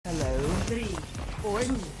3, 2,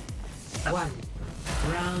 1.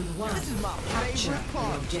 Round 1. This is my Capture favorite part.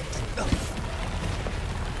 the objective.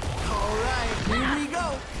 All right, here we go.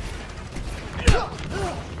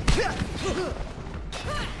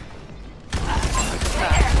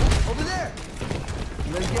 Over there.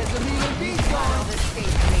 Let's get some even beats going.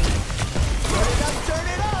 Turn it up, turn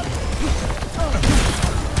it up.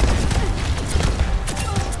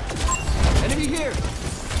 Enemy here.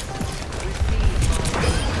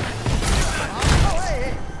 Oh,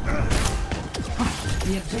 hey.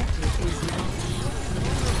 The objective is now.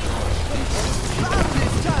 Stop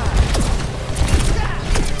this time.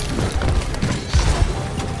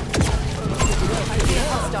 I see a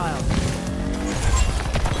hostile.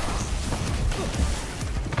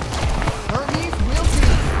 Hermes will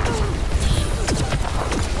see.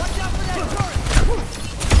 Watch out for that turret.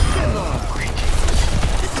 Come on.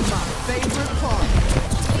 This is my favorite part.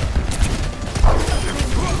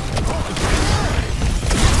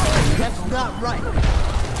 That's not right.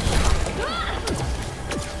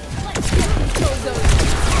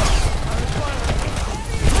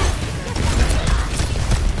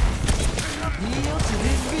 Kneel to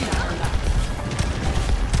his feet.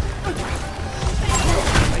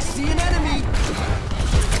 I see an enemy.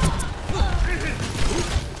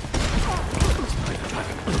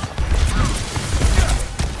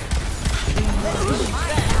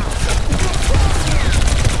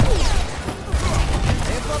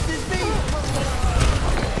 Amp up this beat.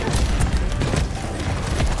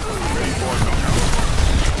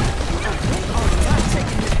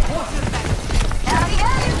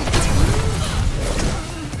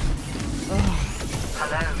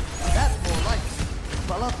 That's more like it.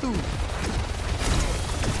 Follow through.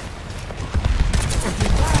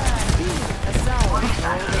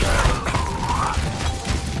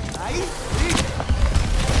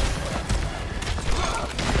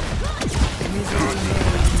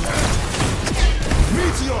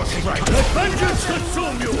 Meteor strike! Let vengeance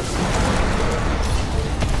consume you!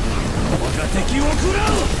 Wagateki wo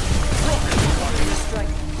kurau!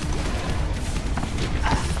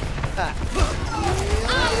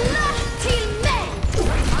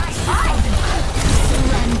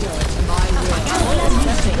 Surrender to my will.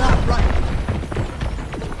 That's not right.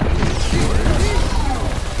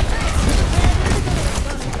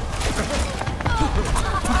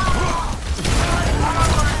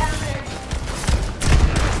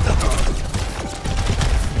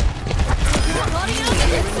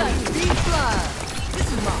 Deep fly. This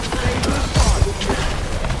is my favorite part.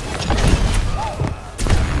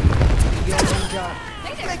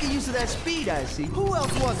 Making use of that speed, I see. Who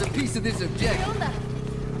else wants a piece of this objective?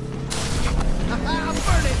 I'll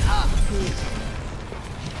burn it up.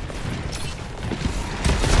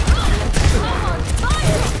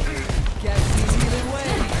 Catch these healing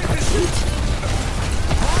waves.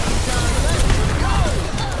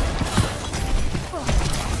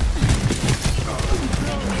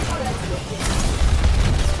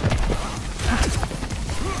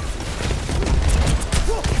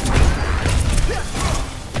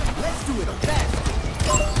 Let's do it fast.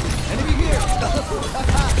 Enemy here.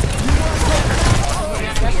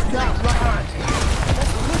 That's not right.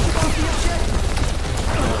 Let's push it off the objective.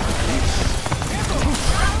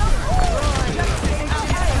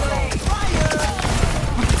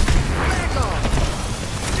 Back on.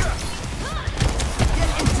 Get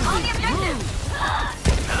into this groove.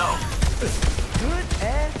 Good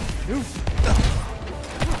and new.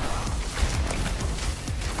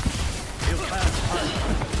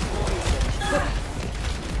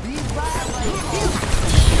 These vibes are huge.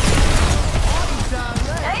 Party time,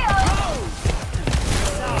 let's go.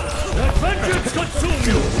 Let vengeance consume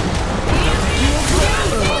you!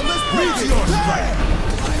 Meteor strike!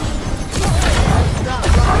 Not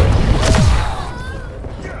right.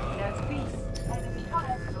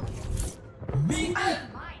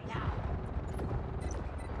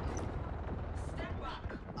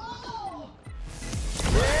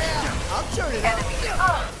 Yeah, I'll turn it up.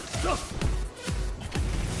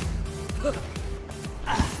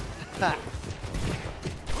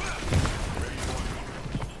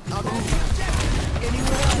 I'll do the objective.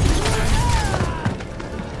 Anyone?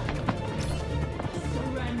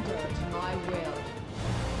 Surrender to my will.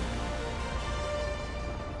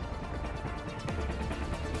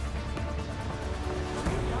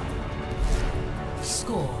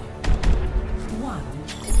 Score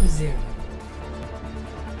 1-0.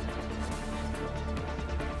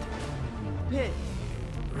 Pit.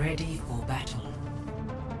 Ready for battle.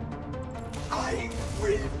 I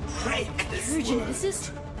will break this You're a geneticist?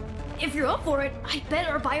 If you're up for it, I bet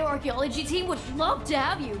our bioarchaeology team would love to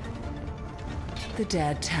have you. The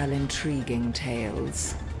dead tell intriguing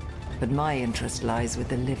tales, but my interest lies with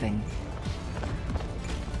the living.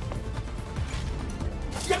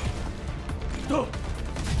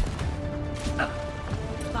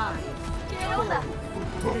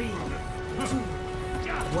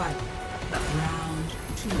 One. Round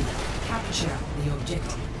 2. Capture the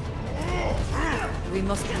objective. We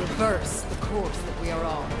must reverse the course that we are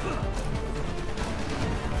on.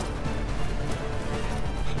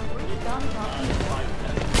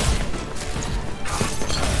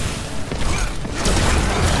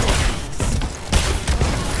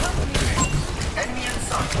 Enemy in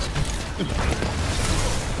sight.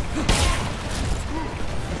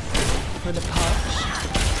 For the punch.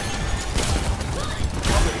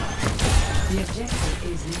 The objective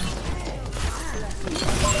is now.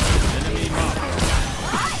 Enemy marked.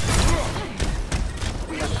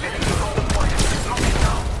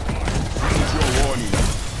 Your warning.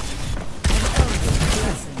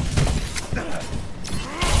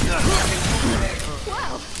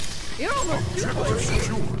 Wow! You're almost Objective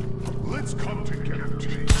secured. Let's come together,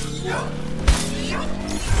 team.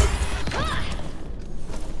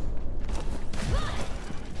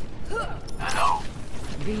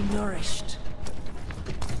 Be nourished.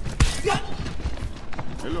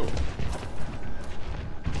 Hello.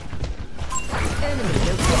 enemy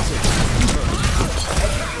located.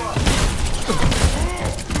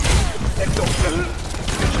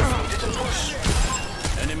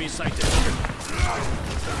 Enemy sighted. I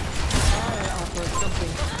offer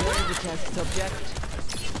something very to test subject.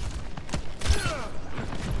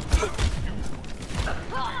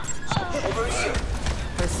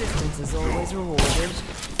 Persistence is always rewarded.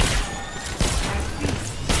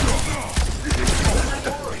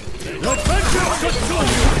 Adventure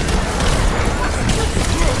continue!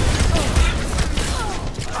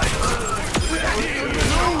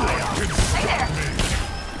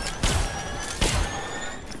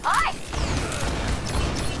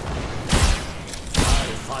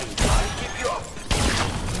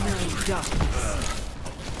 No darkness.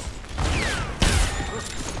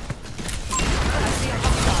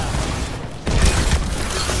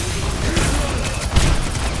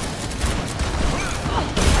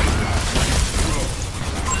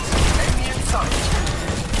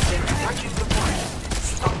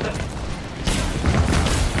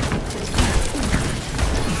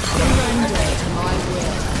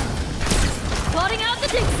 Plotting out the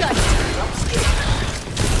dig site!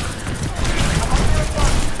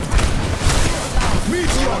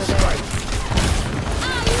 Meteor strike!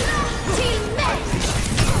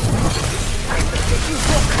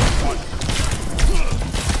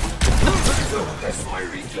 That's my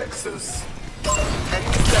reflexes.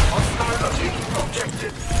 Enemy step hostile are taking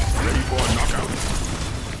objective. Ready for a knockout.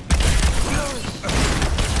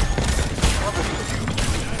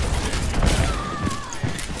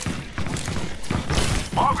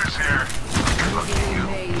 Bob is here.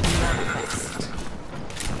 Made manifest.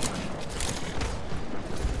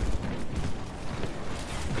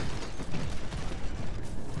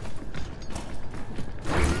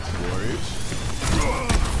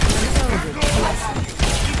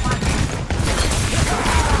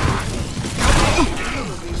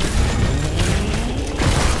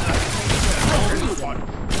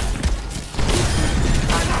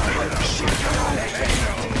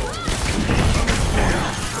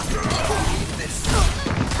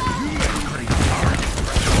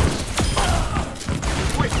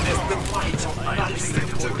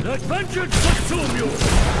 Adventure consume you!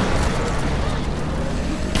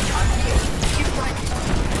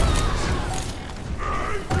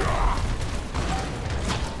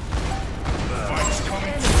 Fight's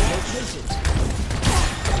coming.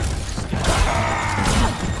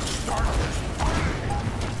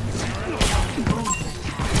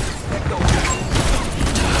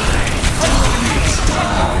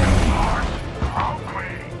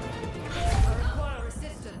 Require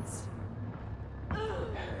assistance.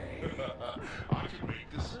 I can make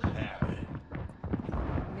this happen.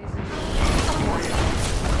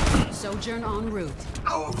 Sojourn en route.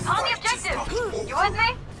 On the objective! You with me?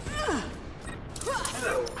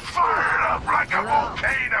 Fire up like a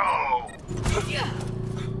volcano!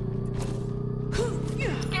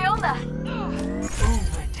 ¿Qué onda?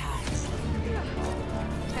 Overtime.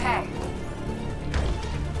 Hey.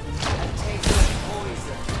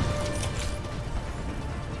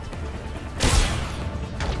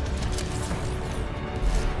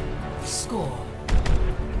 Score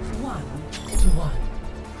 1-1.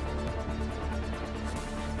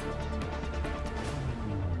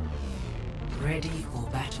 Ready for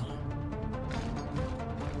battle.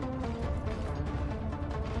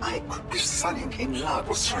 I could be sunning in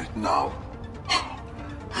Lagos right now.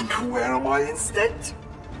 And where am I instead?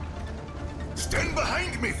 Stand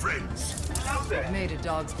behind me, friends! Made a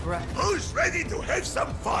dog's breath. Who's ready to have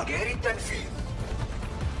some fun? Get it and feel.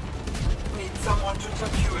 Need someone to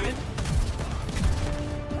tuck you in?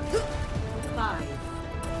 5,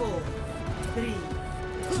 4, 3,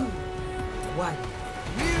 2, 1.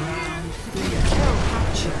 Round 3.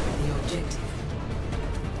 Capture the objective.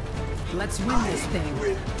 Let's win this thing.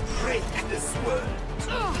 We'll break this world.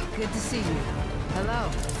 Good to see you. Hello.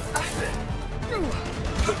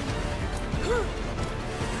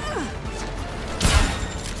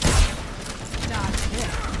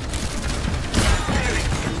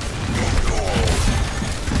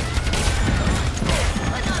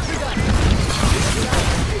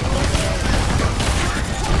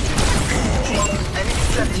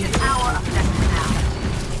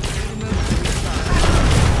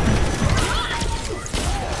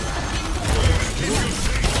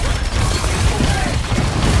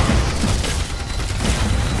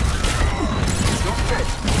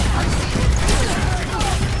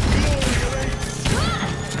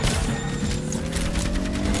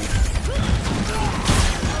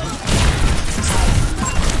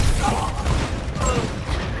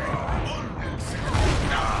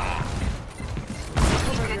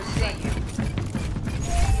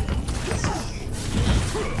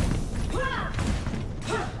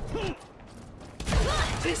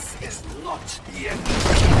 This is not the end.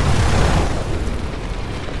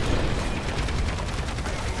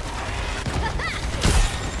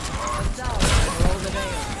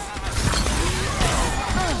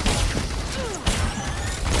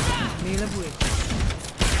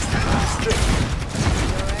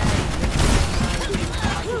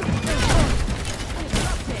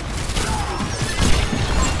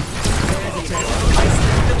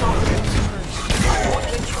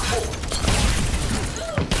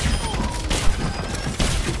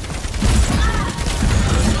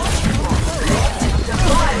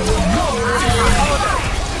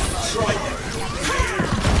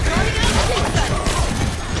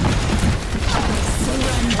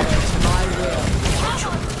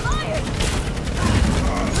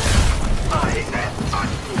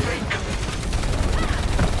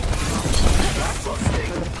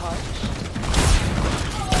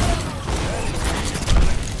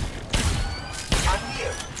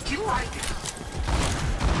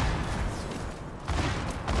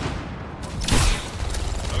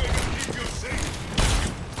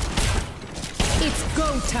 It's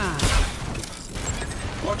go time.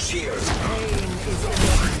 Watch here.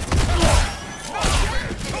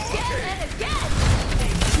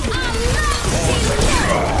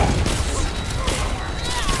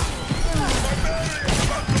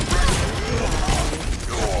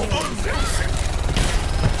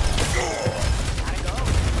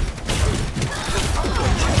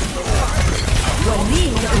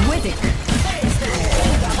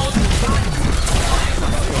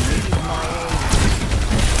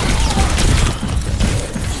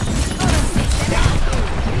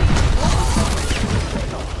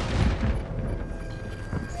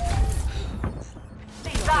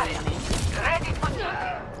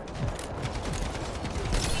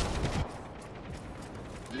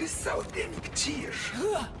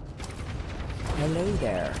 Hello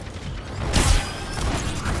there.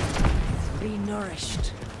 Be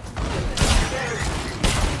nourished.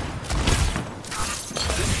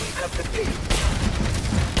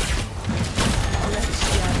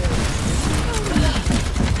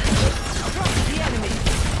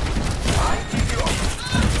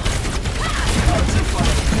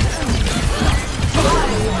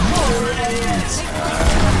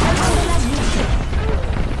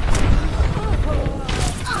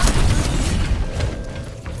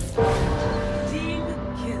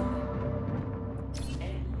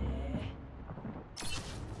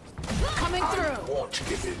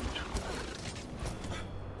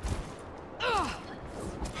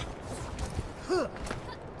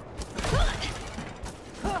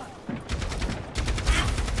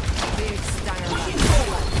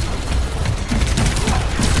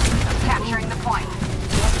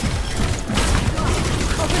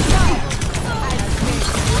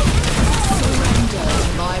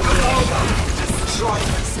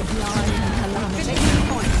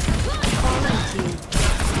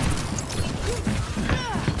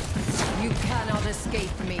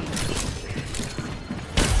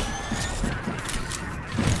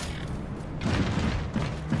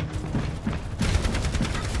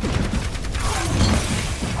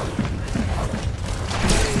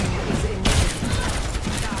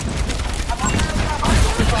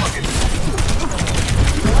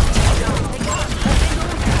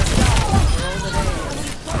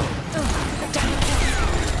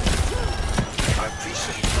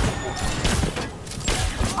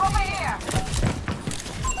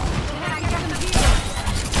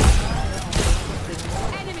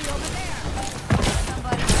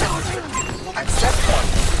 Access point.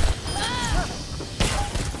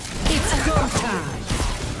 It's go time.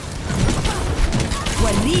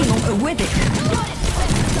 Walino with it.